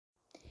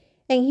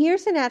And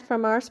here's an ad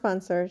from our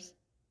sponsors.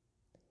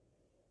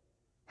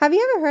 Have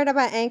you ever heard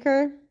about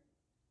Anchor?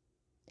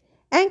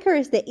 Anchor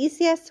is the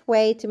easiest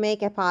way to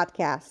make a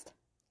podcast.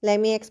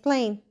 Let me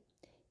explain.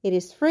 It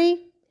is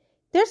free.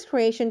 There's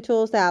creation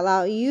tools that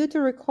allow you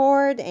to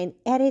record and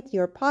edit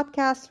your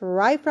podcast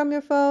right from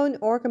your phone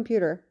or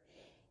computer.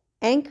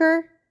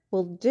 Anchor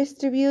will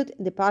distribute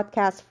the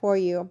podcast for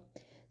you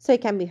so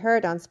it can be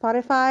heard on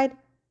Spotify,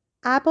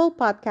 Apple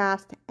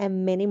Podcast,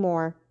 and many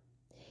more.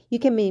 You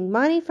can make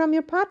money from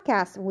your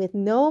podcast with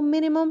no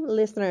minimum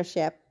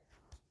listenership.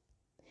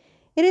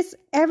 It is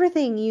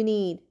everything you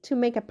need to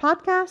make a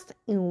podcast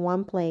in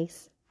one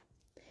place.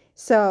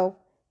 So,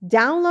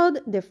 download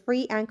the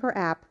free Anchor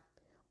app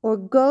or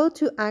go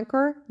to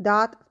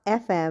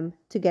anchor.fm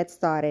to get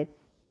started.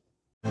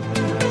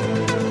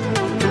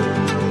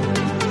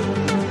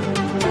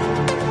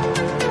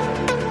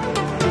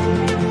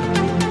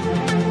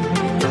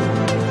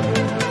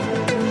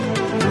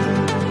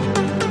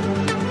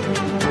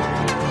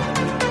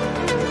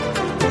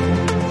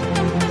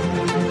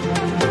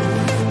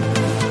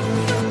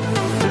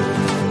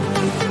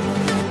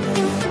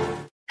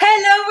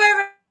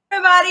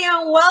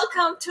 And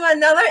welcome to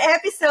another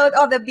episode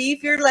of the Be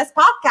Fearless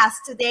podcast.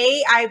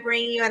 Today, I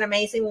bring you an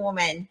amazing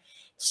woman.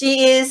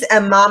 She is a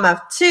mom of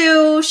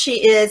two.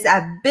 She is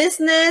a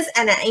business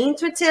and an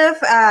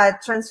intuitive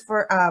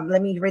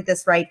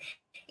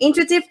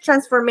intuitive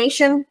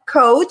transformation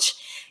coach.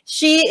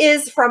 She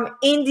is from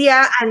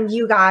India, and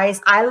you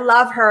guys, I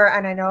love her,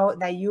 and I know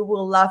that you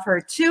will love her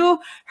too.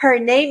 Her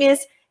name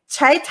is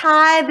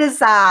Chaitai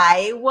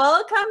Desai.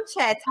 Welcome,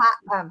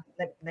 Chaitai.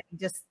 Let me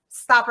just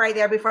stop right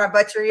there before I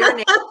butcher your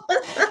name.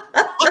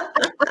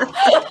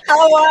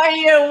 How are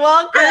you?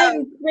 Welcome.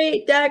 I'm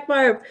great,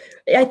 Dagmar.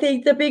 I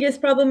think the biggest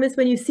problem is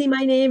when you see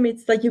my name,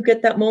 it's like you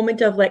get that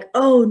moment of like,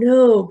 oh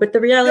no, but the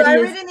reality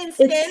is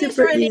it's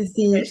super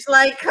easy. English.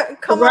 Like,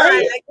 come on,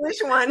 like which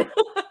one?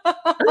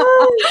 But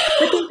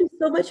thank you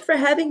so much for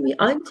having me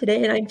on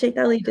today. And I'm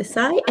Chaitai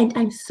Desai, and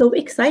I'm so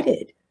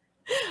excited.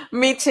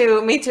 Me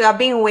too. I've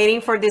been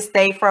waiting for this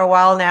day for a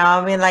while now.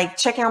 I mean, like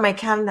checking on my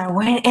calendar.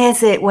 When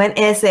is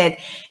it?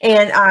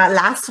 And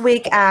last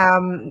week,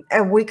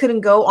 we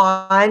couldn't go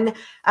on,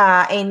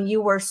 and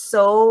you were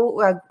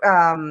so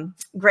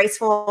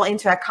graceful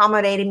into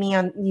accommodating me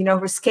on,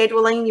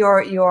 rescheduling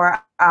your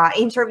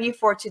interview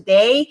for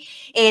today.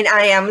 And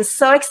I am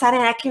so excited.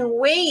 I can't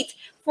wait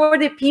for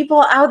the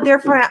people out there,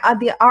 for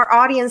our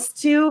audience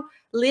to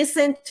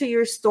listen to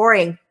your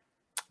story.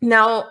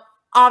 Now,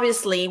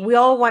 obviously, we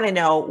all want to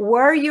know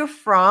where you're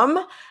from.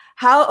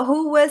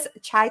 Who was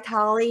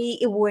Chaitai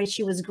when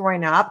she was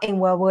growing up, and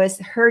what was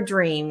her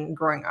dream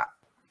growing up?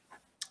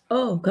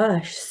 Oh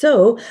gosh.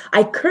 So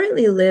I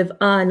currently live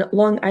on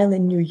Long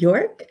Island, New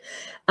York.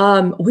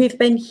 We've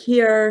been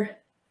here,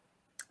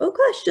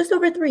 just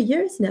over 3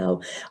 years now.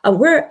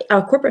 We're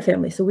a corporate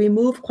family, so we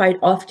move quite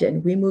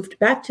often. We moved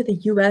back to the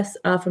US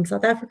from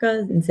South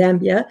Africa and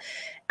Zambia.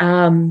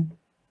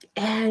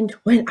 And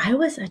when I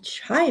was a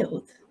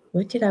child,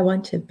 what did I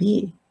want to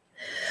be?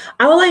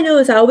 All I know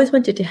is I always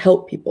wanted to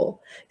help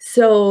people.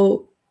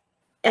 So,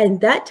 and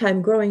that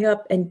time growing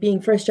up and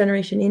being first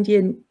generation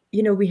Indian,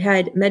 we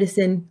had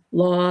medicine,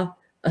 law,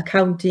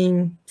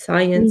 accounting,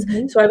 science.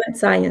 Mm-hmm. So I went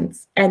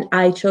science, and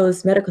I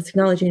chose medical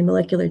technology and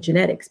molecular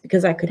genetics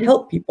because I could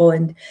help people.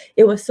 And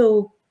it was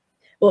it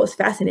was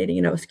fascinating.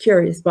 And I was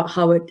curious about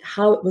how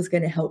it was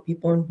going to help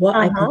people and what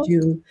I could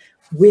do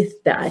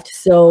with that.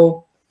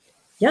 So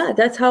yeah,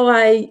 that's how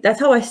I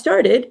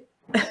started.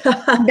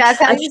 That's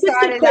how you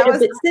started. Quite a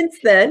bit since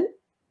then.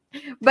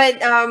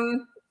 But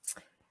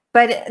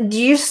do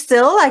you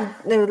still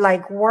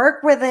like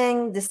work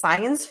within the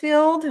science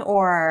field,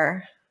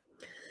 or?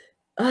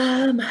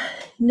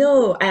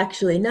 No,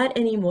 actually, not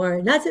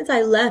anymore. Not since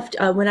I left.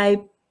 When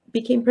I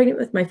became pregnant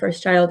with my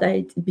first child,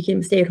 I became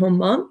a stay-at-home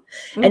mom,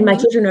 and my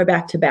children are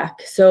back to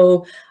back.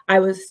 So I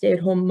was a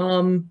stay-at-home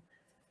mom,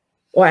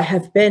 or I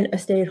have been a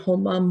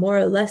stay-at-home mom more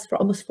or less for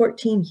almost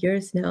 14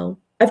 years now.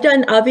 I've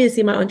done,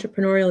 obviously, my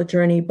entrepreneurial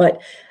journey,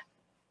 but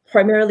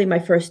primarily my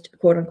first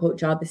quote-unquote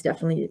job is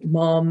definitely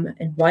mom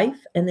and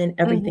wife, and then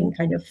everything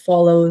kind of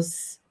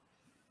follows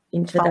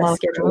into that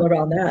schedule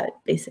around that,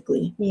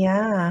 basically.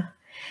 Yeah.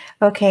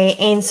 Okay.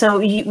 And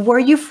so where are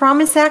you from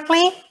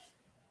exactly?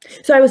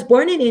 So I was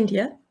born in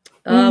India.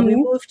 We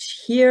moved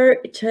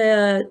here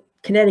to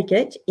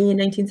Connecticut in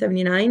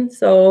 1979,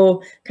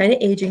 so kind of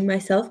aging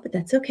myself, but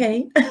that's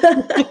okay.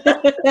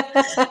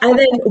 And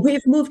then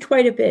we've moved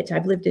quite a bit.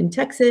 I've lived in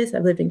Texas,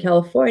 I've lived in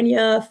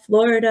California,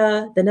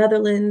 Florida, the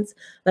Netherlands,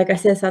 like I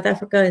said, South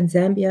Africa and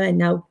Zambia, and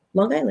now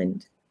Long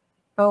Island.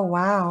 Oh,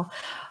 wow.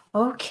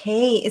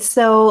 Okay.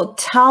 So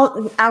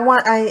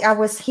I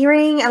was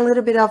hearing a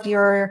little bit of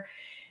your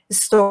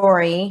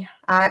story.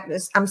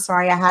 I'm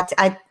sorry.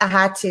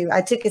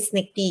 I took a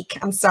sneak peek.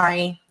 I'm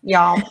sorry,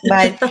 y'all,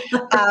 but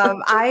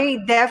I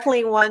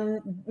definitely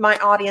want my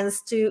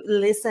audience to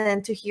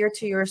listen, to hear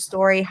to your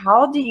story.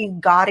 How do you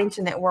got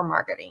into network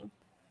marketing?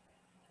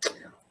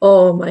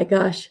 Oh my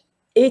gosh.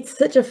 It's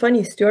such a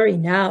funny story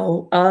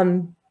now.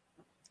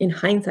 in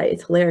hindsight,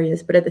 it's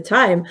hilarious. But at the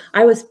time,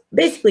 I was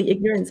basically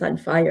ignorance on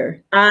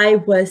fire. I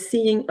was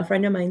seeing a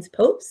friend of mine's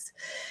posts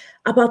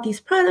about these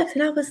products,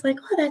 and I was like,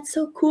 oh, that's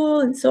so cool.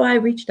 And so I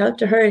reached out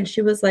to her, and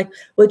she was like,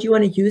 well, do you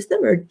want to use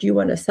them or do you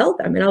want to sell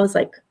them? And I was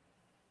like,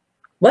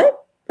 what?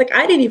 Like,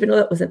 I didn't even know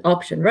that was an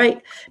option,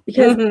 right?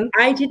 Because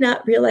I did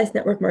not realize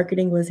network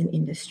marketing was an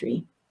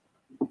industry.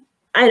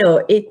 I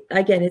know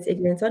it's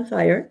ignorance on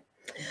fire.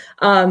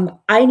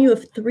 I knew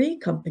of 3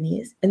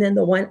 companies, and then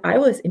the one I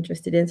was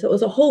interested in. So it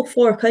was a whole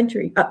 4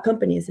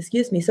 companies,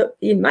 excuse me. So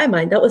in my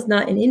mind, that was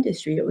not an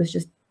industry. It was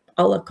just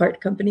a la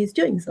carte companies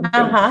doing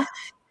something.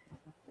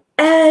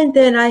 And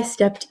then I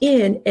stepped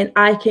in, and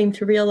I came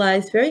to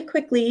realize very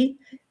quickly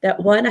that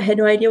 1, I had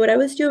no idea what I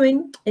was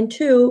doing, and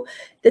 2,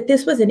 that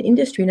this was an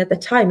industry, and at the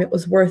time it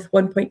was worth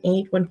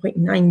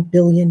 $1.9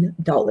 billion.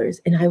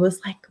 And I was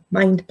like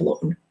mind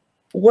blown.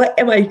 What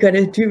am I going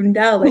to do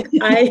now? Like,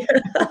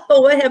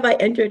 what have I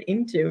entered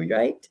into,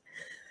 right?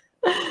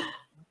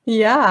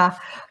 Yeah.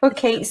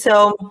 Okay.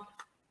 So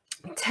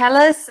tell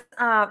us,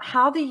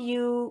 how do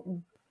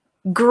you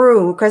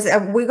grew? Because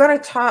we're going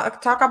to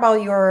talk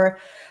about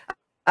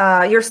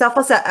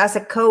yourself as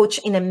a coach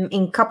in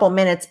a couple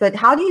minutes, but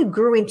how do you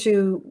grew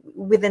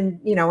within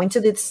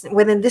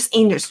this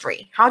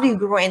industry? How do you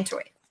grow into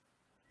it?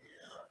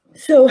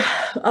 So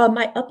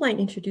my upline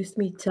introduced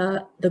me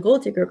to the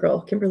Gold Digger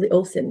Girl, Kimberly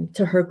Olsen,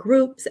 to her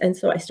groups. And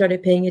so I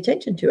started paying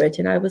attention to it.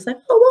 And I was like,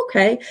 oh,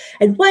 okay.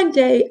 And one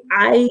day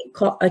I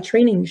caught a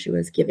training she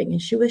was giving,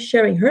 and she was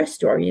sharing her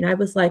story. And I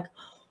was like,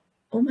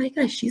 oh my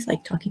gosh, she's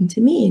like talking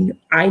to me, and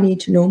I need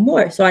to know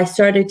more. So I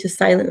started to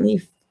silently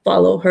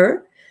follow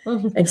her.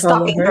 And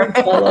follow her.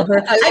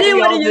 I didn't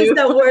want to use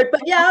that word,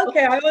 but yeah,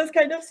 okay. I was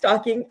kind of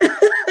stalking.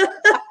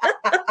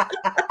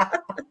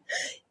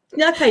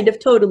 Not kind of,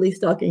 totally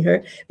stalking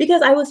her,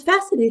 because I was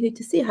fascinated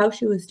to see how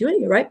she was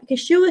doing it, right? Because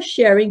she was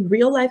sharing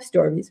real life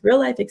stories, real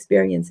life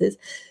experiences,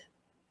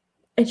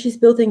 and she's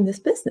building this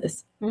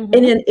business. And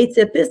then it's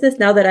a business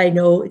now that I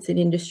know it's an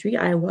industry.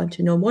 I want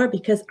to know more,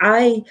 because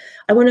I'm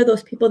one of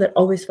those people that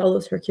always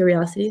follows her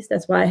curiosities.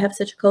 That's why I have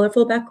such a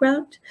colorful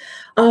background.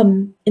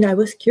 And I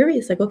was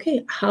curious, like,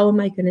 okay, how am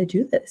I going to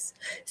do this?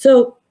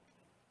 So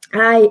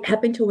I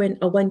happened to win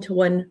a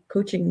one-to-one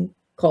coaching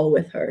call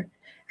with her.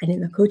 And in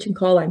the coaching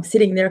call, I'm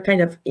sitting there kind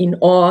of in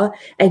awe,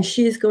 and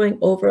she's going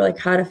over like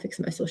how to fix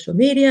my social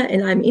media.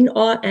 And I'm in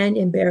awe and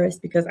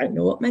embarrassed because I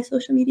know what my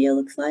social media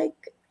looks like.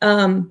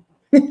 And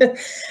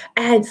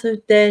so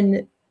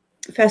then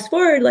fast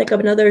forward like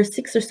another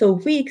 6 or so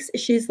weeks,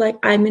 she's like,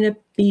 I'm going to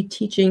be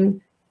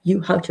teaching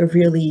you how to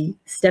really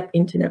step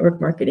into network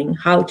marketing,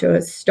 how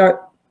to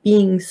start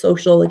being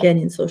social again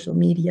in social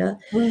media.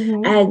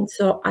 And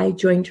so I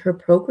joined her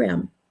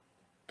program.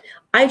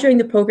 I joined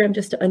the program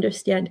just to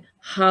understand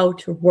how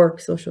to work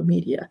social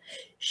media.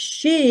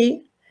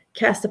 She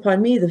cast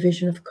upon me the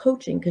vision of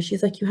coaching, because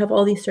she's like, you have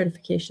all these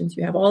certifications,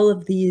 you have all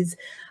of these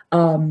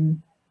knowledge.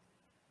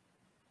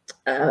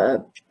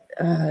 And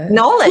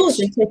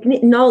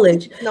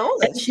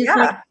she's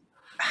like,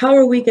 how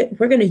are we're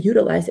going to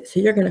utilize it? So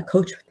you're going to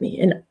coach with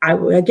me. And I,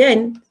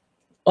 again,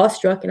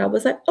 awestruck, and I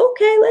was like,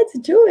 okay, let's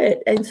do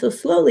it. And so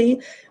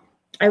slowly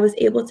I was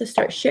able to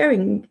start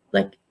sharing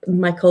like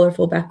my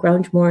colorful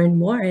background more and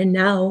more. And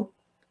now,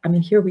 I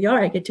mean, here we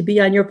are. I get to be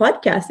on your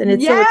podcast, and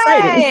it's so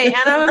exciting. And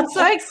I'm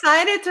so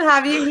excited to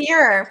have you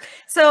here.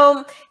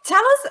 So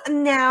tell us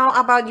now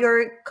about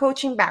your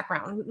coaching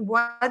background.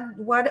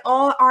 What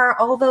are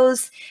all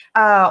those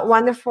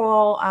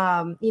wonderful,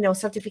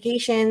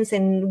 certifications,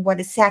 and what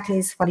do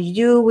you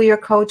do with your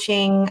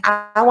coaching?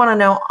 I want to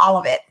know all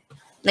of it.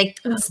 Like,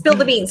 spill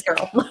the beans,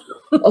 girl.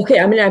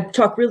 Okay, I mean, I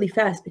talk really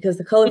fast because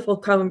the colorful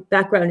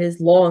background is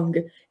long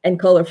and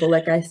colorful,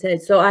 like I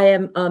said. So I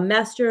am a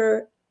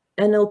master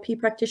NLP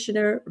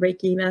practitioner,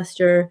 Reiki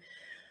master,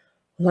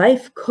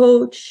 life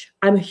coach.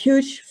 I'm a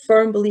huge,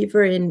 firm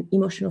believer in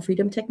emotional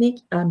freedom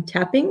technique,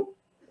 tapping,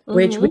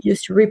 which we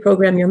use to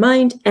reprogram your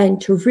mind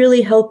and to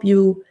really help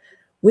you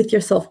with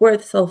your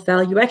self-worth,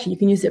 self-value. Actually, you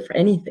can use it for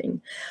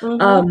anything.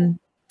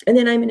 And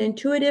then I'm an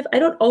intuitive. I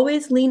don't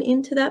always lean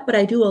into that, but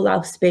I do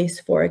allow space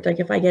for it. Like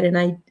if I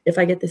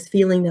get this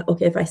feeling that,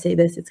 okay, if I say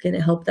this, it's going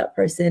to help that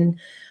person,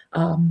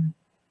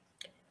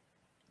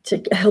 to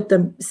help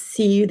them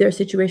see their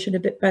situation a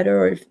bit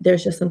better, or if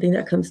there's just something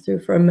that comes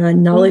through from a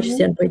knowledge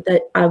standpoint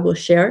that I will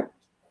share.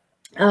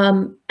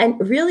 And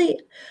really,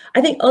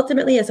 I think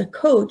ultimately as a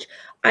coach,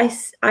 I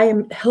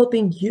am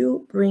helping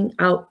you bring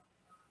out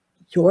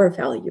your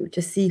value,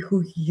 to see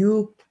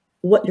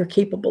what you're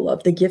capable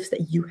of, the gifts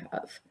that you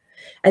have.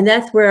 And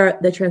that's where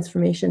the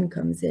transformation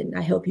comes in. I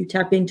help you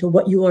tap into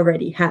what you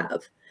already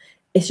have.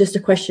 It's just a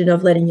question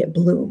of letting it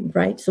bloom,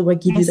 right? So I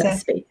give you that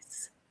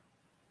space.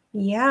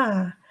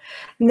 Yeah.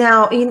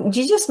 Now, you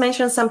just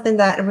mentioned something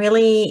that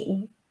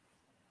really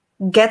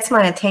gets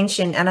my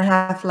attention, and I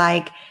have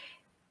like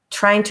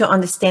trying to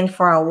understand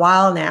for a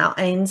while now,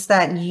 and it's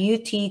that you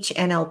teach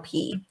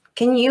NLP.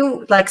 Can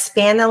you like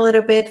expand a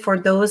little bit for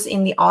those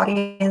in the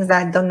audience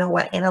that don't know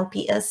what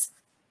NLP is?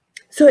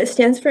 So it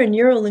stands for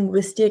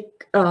Neuro-Linguistic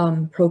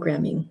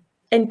Programming.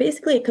 And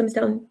basically it comes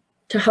down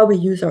to how we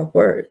use our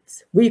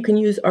words. We can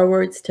use our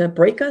words to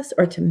break us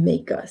or to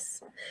make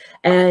us.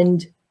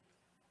 And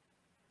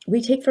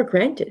we take for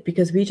granted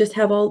because we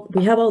have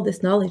all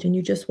this knowledge, and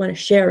you just want to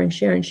share and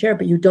share and share,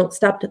 but you don't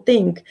stop to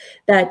think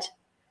that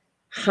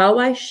how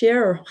I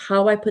share or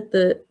how I put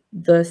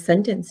the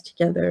sentence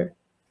together,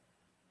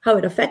 how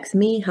it affects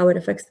me, how it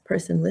affects the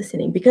person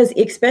listening. Because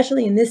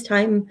especially in this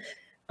time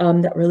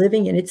that we're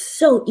living in, it's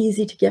so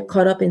easy to get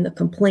caught up in the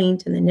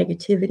complaint and the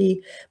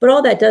negativity. But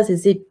all that does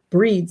is it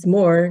breeds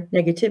more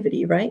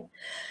negativity, right?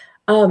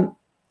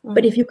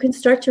 But if you can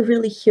start to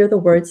really hear the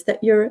words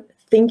that you're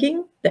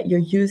thinking, that you're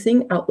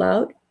using out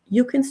loud,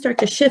 you can start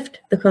to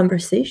shift the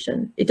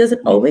conversation. It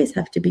doesn't always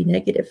have to be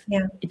negative.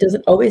 Yeah. It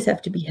doesn't always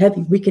have to be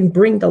heavy. We can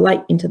bring the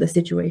light into the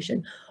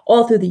situation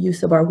all through the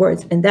use of our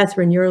words. And that's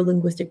where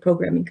neuro-linguistic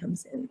programming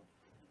comes in.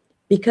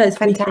 Because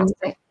Fantastic.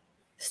 we can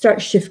start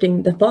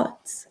shifting the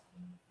thoughts.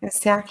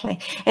 Exactly.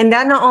 And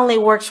that not only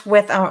works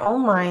with our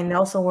own mind, it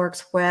also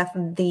works with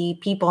the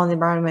people and the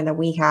environment that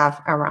we have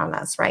around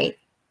us, right?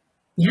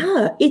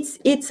 Yeah,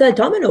 it's a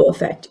domino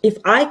effect. If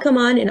I come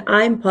on and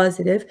I'm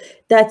positive,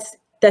 that's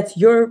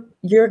you're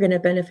going to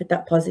benefit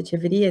that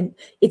positivity, and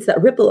it's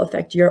that ripple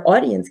effect. Your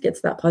audience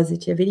gets that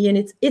positivity, and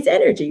it's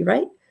energy,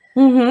 right?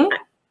 Mm-hmm.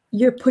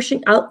 You're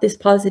pushing out this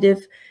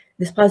positive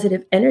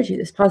energy,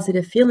 this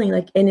positive feeling,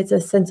 like, and it's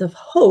a sense of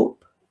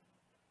hope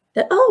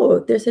that,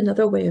 oh, there's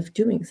another way of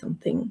doing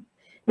something.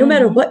 No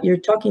matter what you're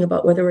talking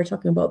about, whether we're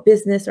talking about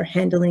business or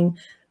handling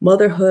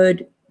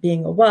motherhood,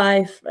 being a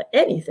wife,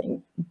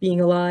 anything,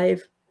 being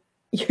alive,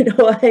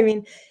 I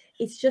mean,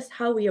 it's just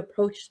how we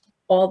approach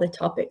all the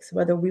topics,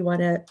 whether we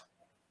want to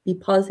be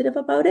positive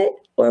about it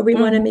or we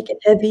want to make it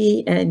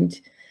heavy and,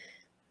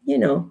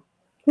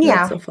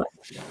 not so fun.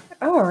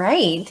 All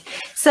right.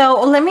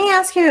 So let me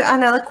ask you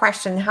another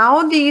question.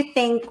 How do you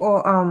think,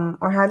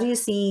 or how do you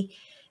see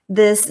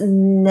this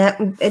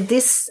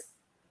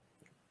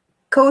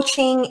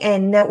coaching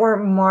and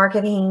network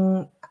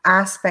marketing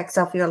aspects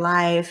of your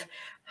life?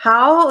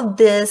 How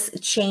this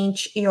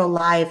changed your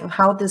life?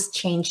 How this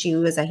changed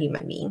you as a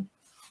human being?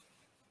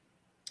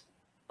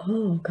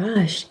 Oh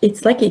gosh,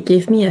 it's like it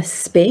gave me a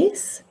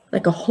space,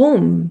 like a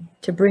home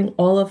to bring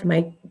all of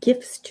my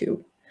gifts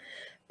to,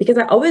 because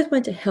I always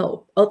want to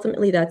help.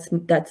 Ultimately, that's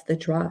the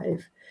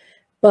drive.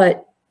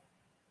 But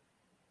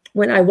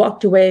when I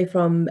walked away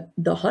from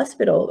the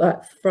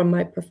hospital, from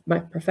my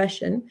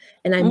profession,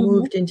 and I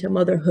moved into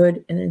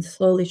motherhood, and then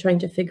slowly trying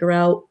to figure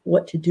out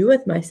what to do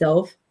with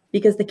myself,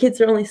 because the kids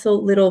are only so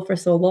little for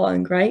so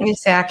long, right?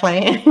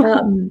 Exactly.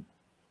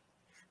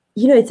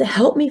 It's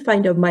helped me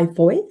find out my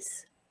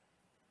voice,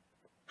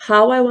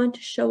 how I want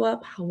to show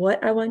up,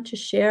 what I want to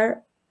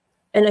share.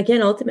 And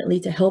again, ultimately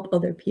to help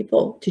other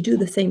people to do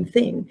the same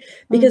thing,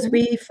 because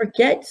we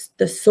forget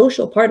the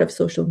social part of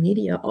social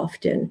media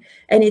often.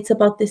 And it's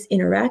about this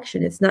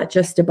interaction. It's not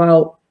just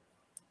about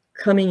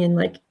coming in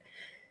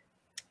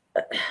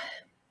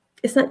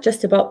it's not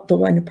just about the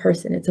one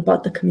person, it's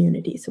about the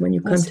community. So when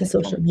you come to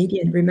social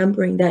media and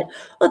remembering that,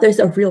 oh, there's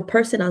a real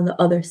person on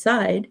the other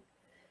side,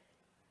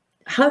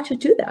 how to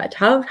do that?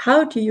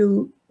 How do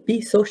you be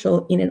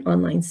social in an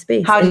online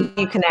space? How do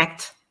you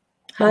connect?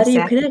 How do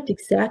you connect?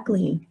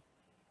 Exactly.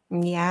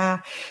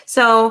 Yeah.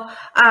 So,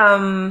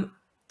 how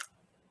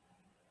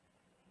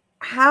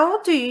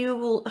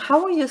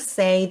would you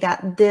say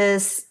that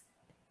this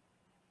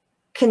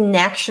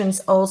connections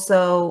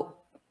also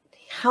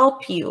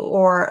help you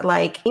or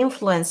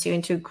influence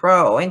you to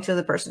grow into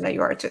the person that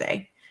you are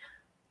today?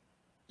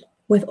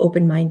 With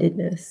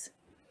open-mindedness.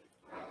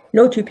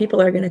 No two people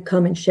are going to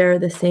come and share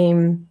the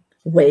same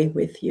way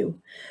with you.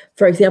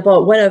 For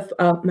example, one of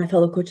my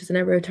fellow coaches and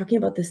I were talking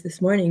about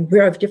this morning.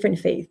 We're of different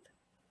faith.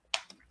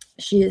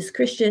 She is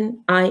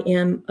Christian. I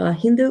am a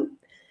Hindu.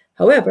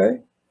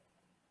 However,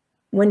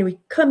 when we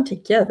come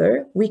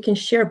together, we can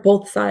share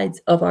both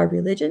sides of our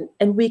religion,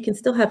 and we can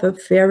still have a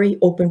very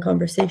open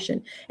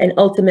conversation. And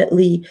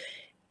ultimately,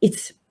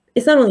 it's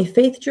not only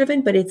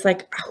faith-driven, but it's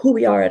like who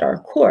we are at our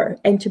core.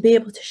 And to be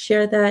able to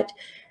share that,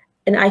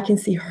 and I can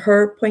see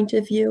her point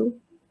of view,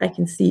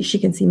 she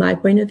can see my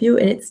point of view,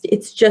 and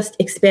it's just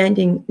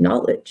expanding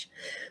knowledge.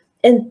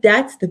 And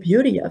that's the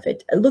beauty of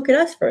it. Look at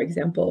us, for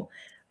example,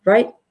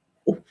 right?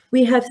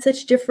 We have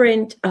such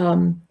different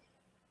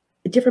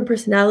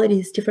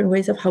personalities, different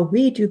ways of how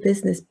we do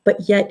business,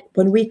 but yet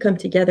when we come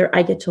together,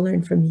 I get to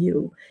learn from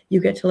you, you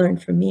get to learn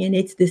from me, and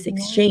it's this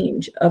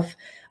exchange of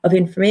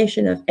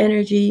information, of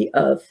energy,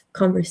 of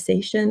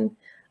conversation.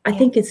 I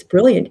think it's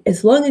brilliant,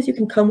 as long as you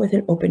can come with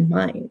an open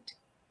mind.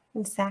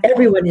 Exactly.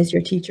 Everyone is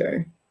your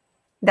teacher.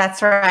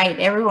 That's right.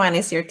 Everyone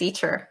is your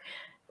teacher.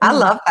 I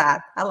love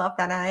that.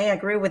 I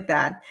agree with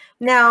that.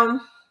 Now,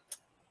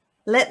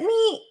 let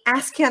me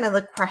ask you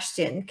another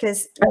question,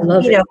 because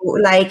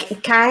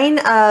kind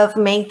of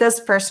make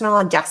those personal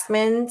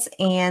adjustments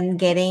and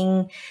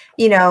getting,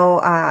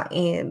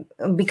 becoming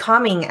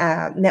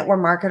a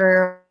network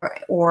marketer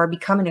or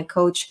becoming a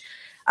coach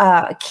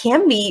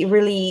can be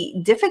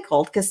really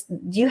difficult, because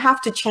you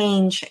have to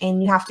change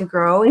and you have to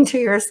grow into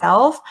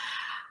yourself.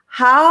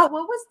 What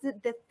was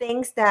the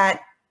things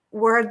that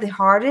were the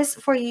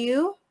hardest for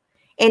you,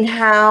 and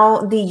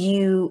how did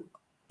you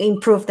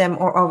improve them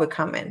or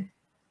overcome it?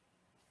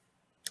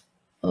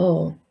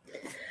 Oh,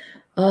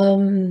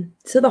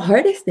 so the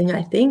hardest thing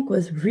I think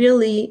was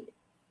really,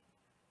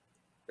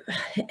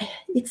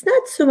 it's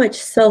not so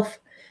much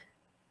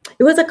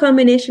it was a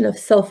combination of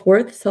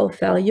self-worth,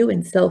 self-value,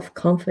 and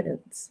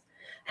self-confidence.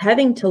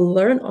 Having to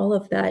learn all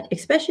of that,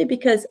 especially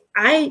because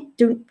I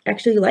don't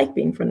actually like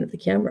being in front of the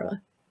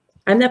camera.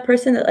 I'm that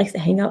person that likes to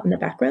hang out in the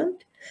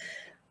background.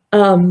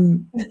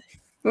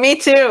 Me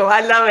too.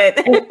 I love it.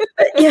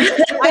 Yeah.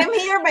 I'm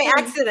here by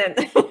accident.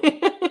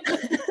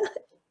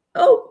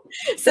 Oh,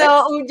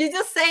 so you're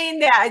just saying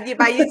that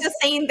by you just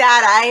saying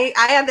that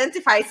I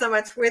identify so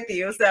much with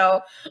you.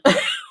 So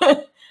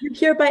you're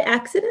here by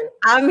accident?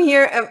 I'm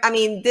here. I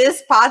mean,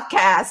 this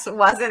podcast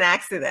was an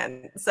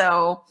accident.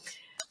 So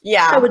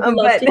yeah. I would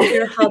love to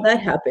hear how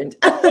that happened.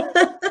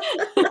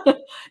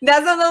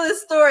 That's another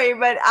story.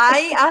 But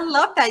I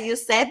love that you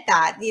said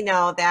that,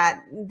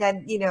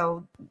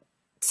 that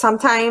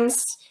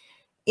sometimes,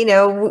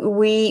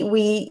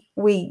 we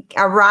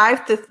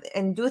arrive to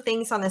and do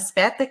things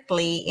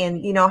unexpectedly,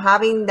 and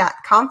having that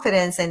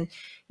confidence. And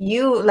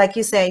you, like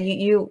you said,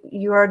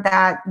 you're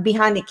that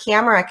behind the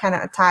camera kind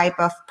of type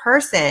of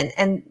person,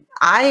 and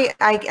I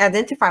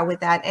identify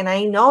with that, and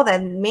I know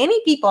that many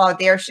people out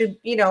there should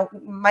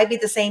might be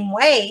the same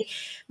way,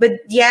 but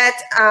yet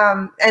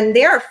and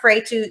they're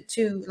afraid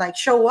to like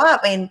show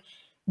up, and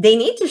they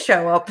need to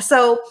show up.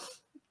 So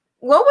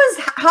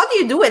how do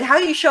you do it? How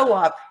do you show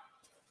up?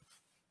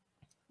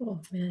 Oh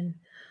man,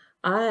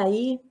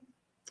 I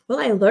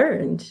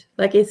learned,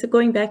 like, it's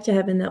going back to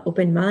having that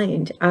open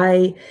mind.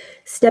 I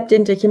stepped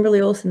into Kimberly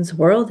Olsen's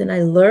world, and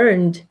I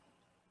learned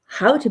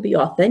how to be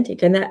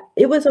authentic, and that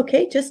it was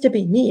okay just to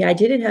be me. I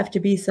didn't have to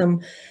be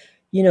some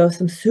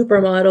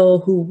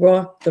supermodel who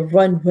walked the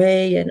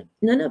runway, and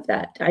none of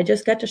that. I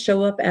just got to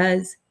show up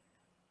as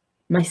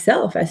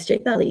myself, as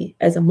Chaitali,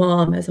 as a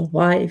mom, as a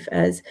wife,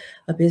 as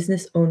a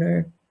business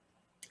owner,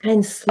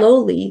 and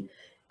slowly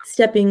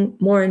stepping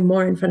more and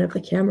more in front of the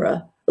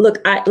camera.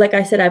 Look, like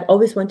I said, I've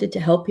always wanted to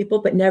help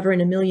people, but never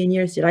in a million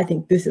years did I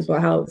think this is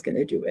how I was going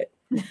to do it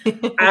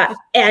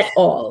at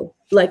all.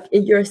 Like,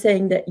 you're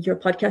saying that your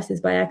podcast is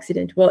by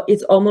accident. Well,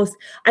 it's almost,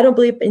 I don't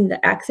believe in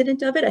the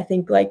accident of it. I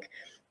think, like,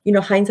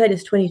 hindsight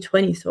is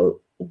 20/20. So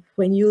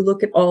when you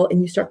look at all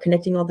and you start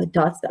connecting all the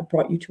dots that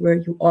brought you to where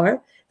you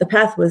are, the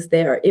path was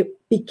there. It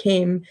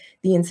became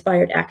the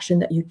inspired action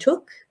that you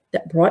took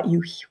that brought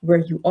you where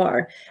you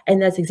are. And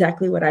that's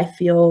exactly what I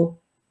feel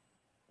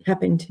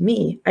happened to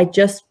me.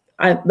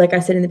 Like I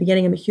said in the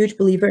beginning, I'm a huge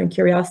believer in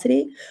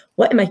curiosity.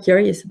 What am I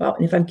curious about?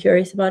 And if I'm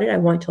curious about it, I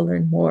want to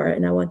learn more,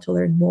 and I want to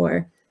learn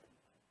more.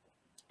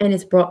 And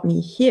it's brought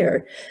me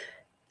here.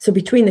 So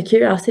between the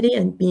curiosity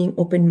and being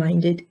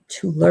open-minded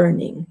to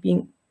learning,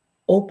 being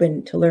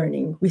open to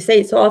learning, we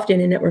say so often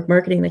in network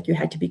marketing, like, you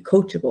had to be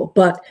coachable,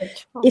 but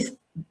it's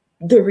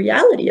the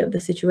reality of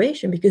the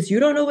situation, because you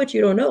don't know what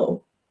you don't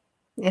know.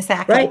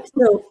 Exactly. Right.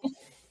 So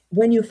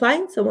when you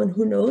find someone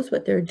who knows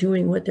what they're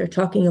doing, what they're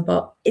talking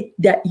about,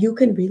 that you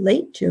can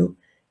relate to,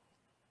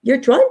 you're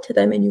drawn to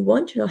them and you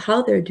want to know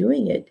how they're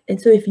doing it. And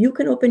so if you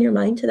can open your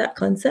mind to that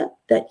concept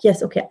that,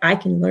 yes, okay, I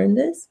can learn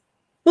this,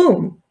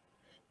 boom.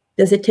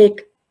 Does it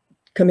take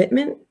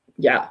commitment?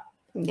 Yeah.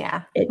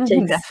 Yeah. It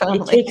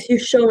takes you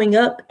showing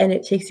up, and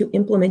it takes you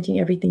implementing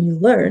everything you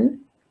learn.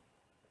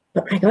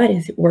 But my God,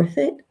 is it worth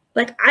it?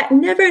 Like, I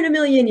never in a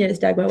million years,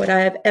 Dagmar, would I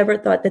have ever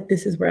thought that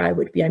this is where I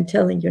would be. I'm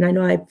telling you, and I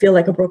know I feel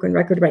like a broken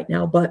record right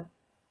now, but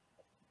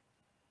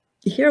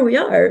here we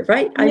are,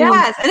 right?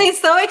 Yes, and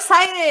it's so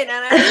excited,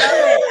 and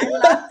I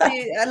love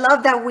it. I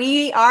love that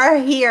we are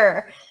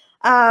here.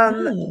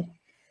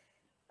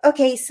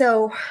 Okay,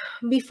 so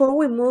before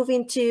we move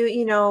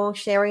into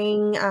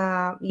sharing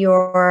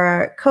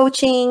your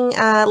coaching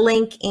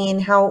link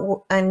and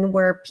how and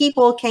where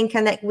people can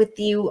connect with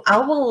you, I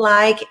would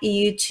like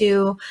you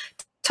to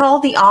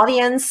tell the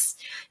audience,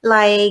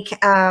 like,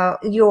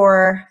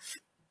 your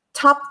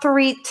top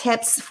 3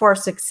 tips for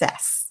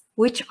success.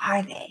 Which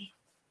are they?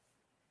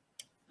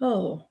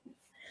 Oh,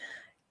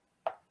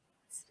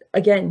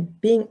 again,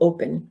 being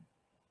open.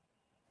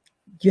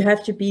 You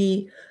have to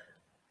be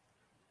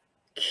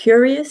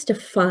curious to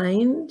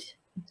find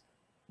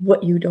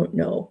what you don't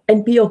know,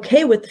 and be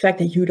okay with the fact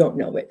that you don't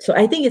know it. So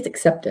I think it's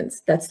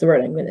acceptance. That's the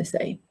word I'm going to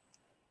say.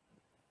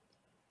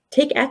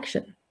 Take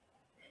action.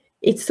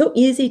 It's so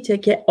easy to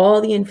get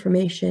all the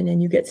information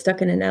and you get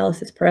stuck in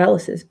analysis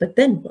paralysis, but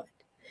then what?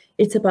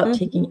 It's about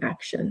taking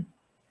action.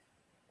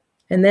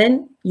 And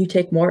then you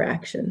take more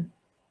action.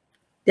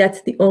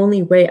 That's the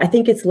only way. I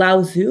think it's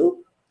Lao Tzu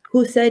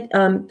who said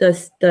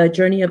the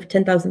journey of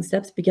 10,000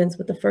 steps begins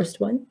with the first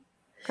one.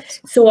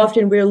 So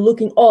often we're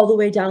looking all the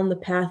way down the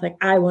path, like,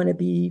 I want to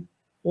be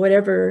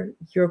whatever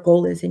your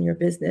goal is in your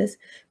business,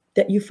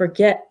 that you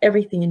forget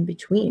everything in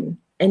between,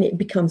 and it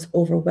becomes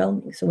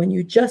overwhelming. So when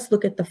you just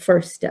look at the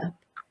first step,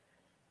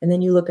 and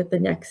then you look at the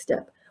next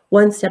step,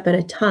 one step at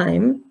a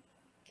time,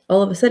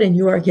 all of a sudden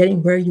you are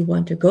getting where you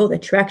want to go. The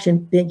traction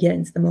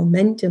begins, the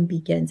momentum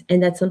begins,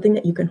 and that's something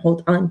that you can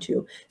hold on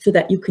to so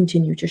that you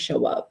continue to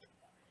show up.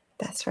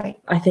 That's right.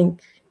 I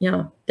think,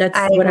 yeah, that's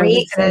I what agree, I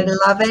would say. and I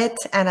love it,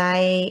 and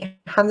I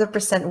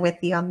 100% with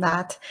you on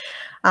that.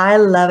 I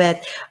love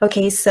it.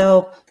 Okay,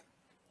 so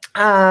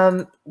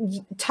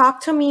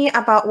talk to me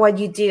about what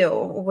you do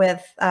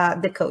with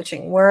the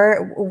coaching.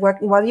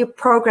 What your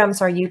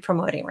programs are you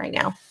promoting right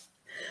now?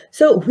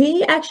 So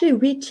we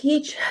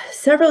teach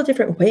several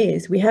different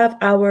ways. We have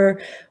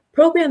our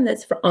program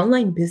that's for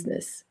online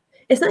business.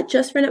 It's not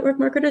just for network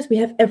marketers. We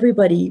have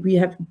everybody. We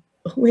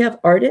have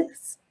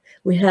artists.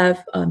 We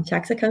have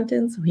tax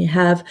accountants. We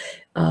have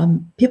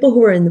people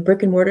who are in the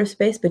brick and mortar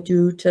space, but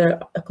due to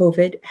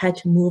COVID, had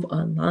to move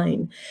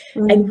online.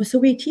 And so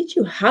we teach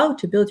you how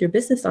to build your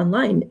business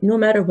online, no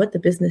matter what the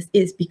business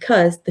is,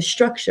 because the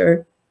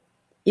structure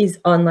is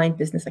Online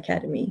Business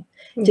Academy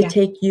to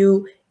take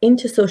you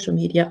into social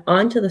media,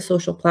 onto the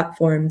social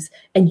platforms,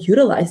 and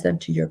utilize them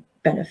to your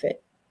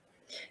benefit.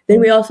 Then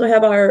we also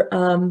have our, I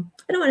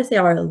don't want to say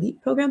our elite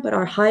program, but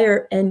our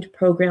higher end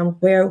program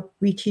where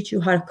we teach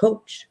you how to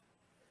coach.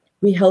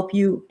 We help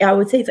you, I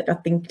would say it's like a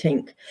think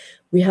tank.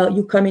 We help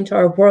you come into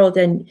our world,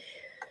 and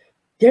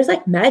there's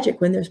like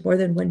magic when there's more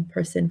than one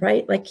person,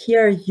 right? Like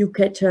here you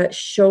get to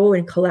show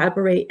and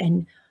collaborate,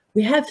 and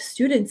we have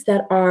students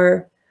that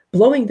are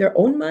blowing their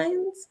own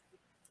minds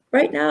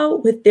right now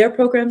with their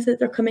programs that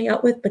they're coming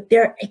out with, but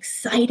they're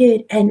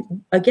excited.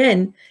 And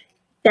again,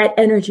 that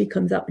energy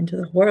comes out into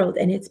the world,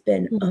 and it's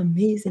been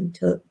amazing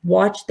to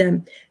watch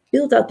them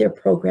build out their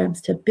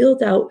programs, to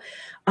build out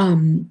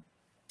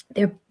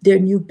their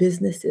new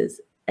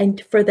businesses,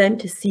 and for them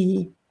to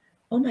see,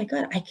 oh my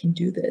God, I can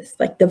do this,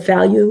 like the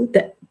value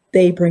that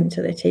they bring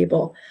to the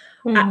table.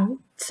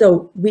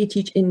 So we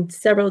teach in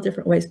several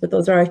different ways, but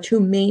those are our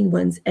two main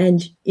ones,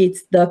 and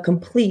it's the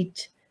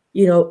complete,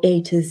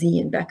 A to Z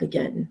and back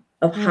again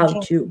of how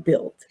to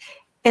build.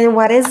 And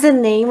what is the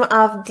name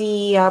of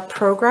the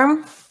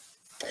program?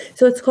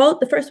 So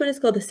the first one is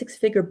called the Six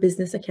Figure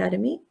Business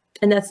Academy.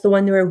 And that's the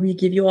one where we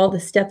give you all the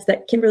steps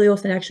that Kimberly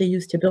Olsen actually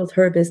used to build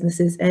her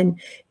businesses. And,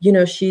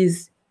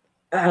 she's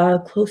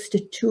close to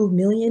 2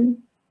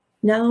 million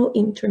now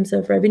in terms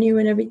of revenue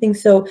and everything.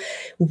 So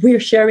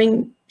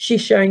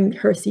she's sharing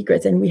her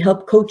secrets, and we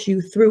help coach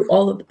you through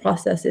all of the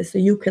processes so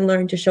you can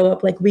learn to show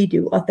up like we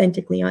do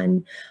authentically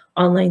on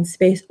online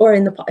space or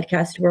in the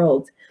podcast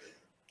world.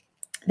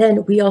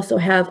 Then we also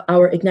have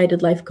our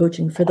Ignited Life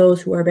coaching for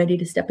those who are ready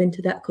to step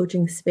into that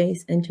coaching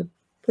space and to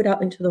put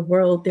out into the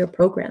world their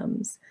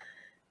programs.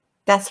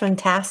 That's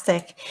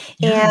fantastic.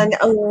 Yeah. And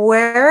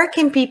where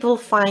can people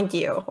find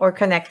you or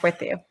connect with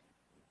you?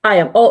 I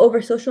am all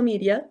over social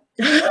media.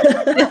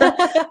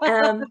 If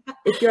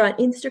you're on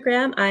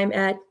Instagram, I'm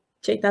at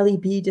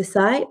Chaitali B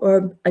Desai,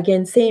 or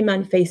again, same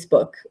on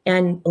Facebook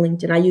and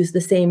LinkedIn. I use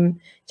the same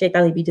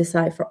Chaitali B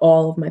Desai for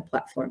all of my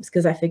platforms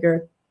because I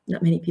figure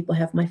not many people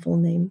have my full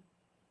name.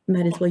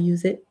 Might as well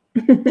use it.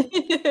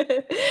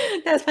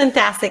 That's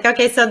fantastic.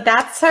 Okay, so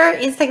that's her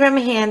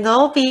Instagram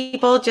handle.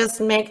 People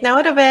just make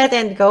note of it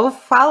and go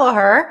follow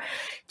her.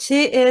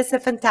 She is a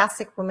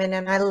fantastic woman,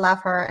 and I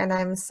love her. And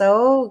I'm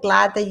so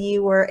glad that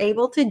you were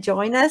able to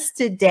join us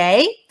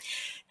today.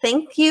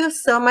 Thank you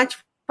so much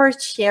for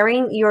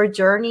sharing your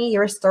journey,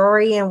 your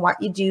story, and what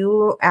you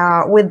do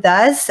with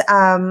us.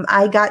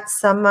 I got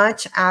so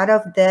much out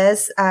of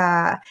this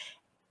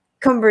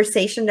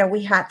conversation that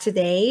we had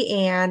today,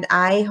 and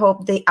I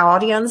hope the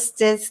audience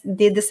did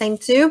the same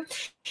too.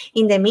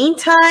 In the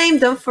meantime,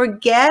 don't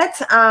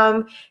forget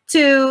to,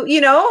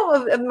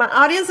 my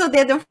audience out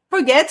there, don't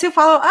forget to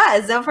follow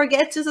us. Don't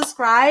forget to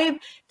subscribe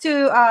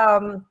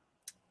to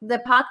the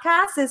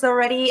podcast. Is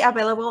already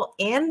available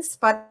in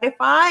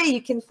Spotify.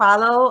 You can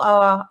follow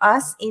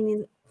us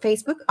in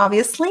Facebook,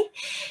 obviously.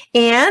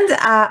 And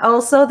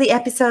also the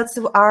episodes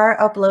are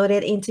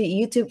uploaded into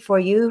YouTube for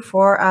you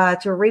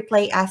to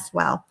replay as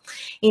well.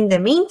 In the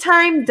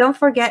meantime, don't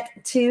forget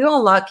to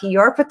unlock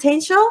your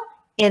potential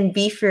and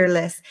be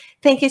fearless.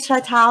 Thank you,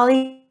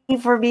 Chaitali,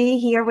 for being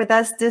here with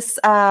us this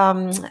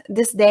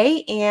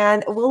day,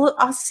 and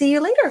I'll see you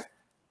later.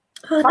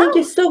 Oh, thank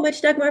you so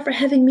much, Dagmar, for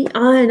having me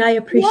on. I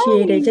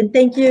appreciate it. And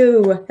thank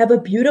you. Have a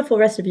beautiful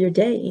rest of your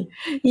day.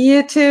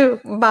 You too.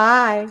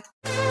 Bye.